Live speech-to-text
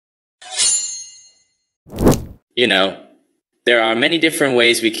there are many different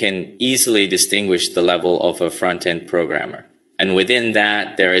ways we can easily distinguish the level of a front-end programmer. And within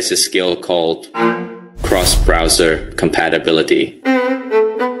that, there is a skill called cross-browser compatibility,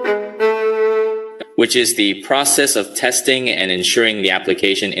 which is the process of testing and ensuring the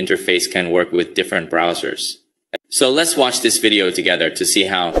application interface can work with different browsers. So let's watch this video together to see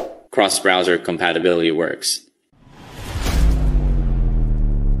how cross-browser compatibility works.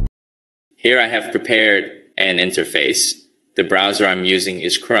 Here I have prepared an interface. The browser I'm using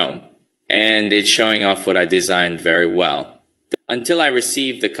is Chrome, and it's showing off what I designed very well until I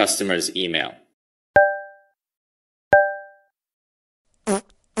receive the customer's email.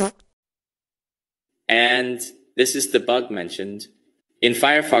 And this is the bug mentioned. In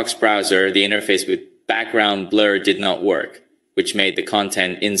Firefox browser, the interface with background blur did not work, which made the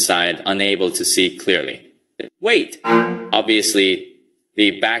content inside unable to see clearly. Wait! Obviously,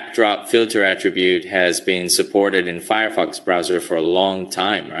 the backdrop filter attribute has been supported in Firefox browser for a long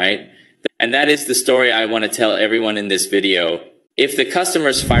time, right? And that is the story I want to tell everyone in this video. If the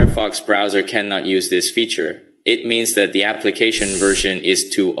customer's Firefox browser cannot use this feature, it means that the application version is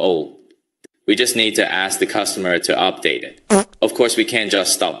too old. We just need to ask the customer to update it. Of course, we can't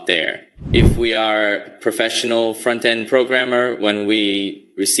just stop there. If we are a professional front-end programmer, when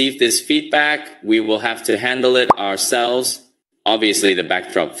we receive this feedback, we will have to handle it ourselves. Obviously, the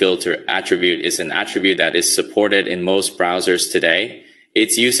backdrop filter attribute is an attribute that is supported in most browsers today.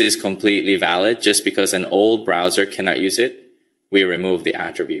 Its use is completely valid. Just because an old browser cannot use it, we remove the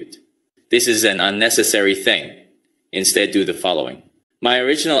attribute. This is an unnecessary thing. Instead, do the following. My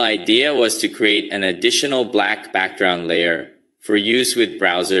original idea was to create an additional black background layer for use with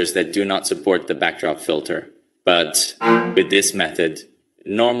browsers that do not support the backdrop filter. But with this method,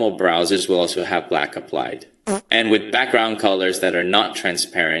 normal browsers will also have black applied. And with background colors that are not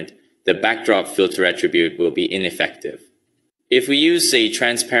transparent, the backdrop filter attribute will be ineffective. If we use a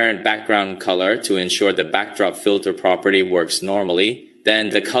transparent background color to ensure the backdrop filter property works normally, then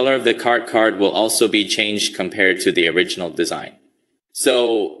the color of the card will also be changed compared to the original design.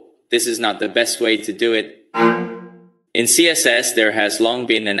 So this is not the best way to do it. In CSS, there has long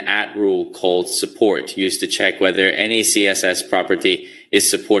been an rule called support used to check whether any CSS property is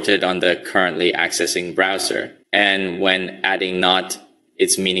supported on the currently accessing browser. And when adding not,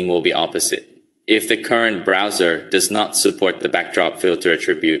 its meaning will be opposite. If the current browser does not support the backdrop filter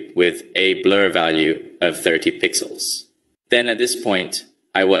attribute with a blur value of 30 pixels, then at this point,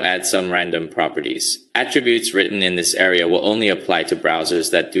 I will add some random properties. Attributes written in this area will only apply to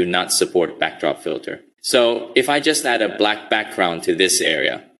browsers that do not support backdrop filter. So if I just add a black background to this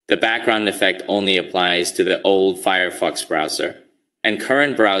area, the background effect only applies to the old Firefox browser, and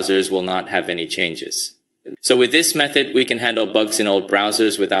current browsers will not have any changes. So with this method, we can handle bugs in old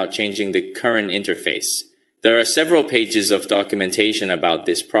browsers without changing the current interface. There are several pages of documentation about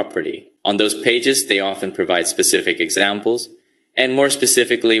this property. On those pages, they often provide specific examples, and more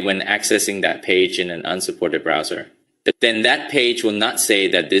specifically when accessing that page in an unsupported browser. Then that page will not say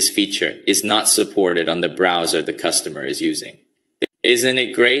that this feature is not supported on the browser the customer is using. Isn't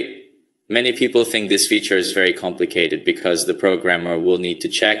it great? Many people think this feature is very complicated because the programmer will need to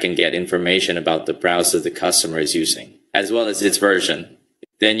check and get information about the browser the customer is using, as well as its version.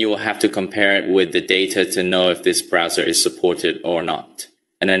 Then you will have to compare it with the data to know if this browser is supported or not.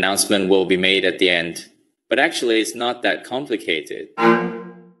 An announcement will be made at the end. But actually, it's not that complicated.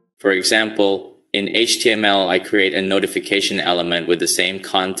 For example, in HTML, I create a notification element with the same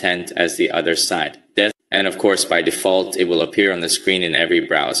content as the other side. And of course, by default, it will appear on the screen in every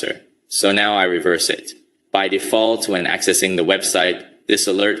browser. So now I reverse it. By default, when accessing the website, this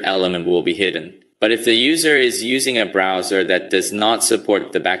alert element will be hidden. But if the user is using a browser that does not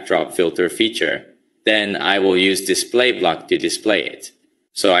support the backdrop filter feature, then I will use display block to display it.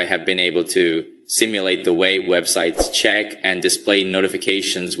 So I have been able to simulate the way websites check and display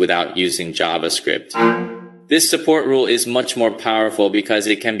notifications without using JavaScript. This support rule is much more powerful because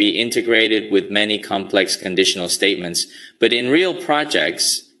it can be integrated with many complex conditional statements, but in real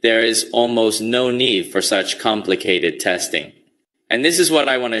projects, there is almost no need for such complicated testing. And this is what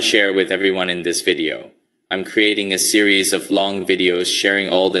I want to share with everyone in this video. I'm creating a series of long videos sharing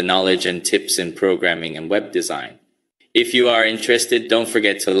all the knowledge and tips in programming and web design. If you are interested, don't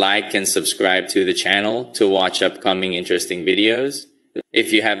forget to like and subscribe to the channel to watch upcoming interesting videos.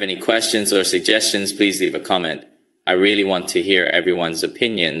 If you have any questions or suggestions, please leave a comment. I really want to hear everyone's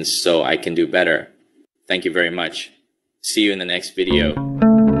opinions so I can do better. Thank you very much. See you in the next video.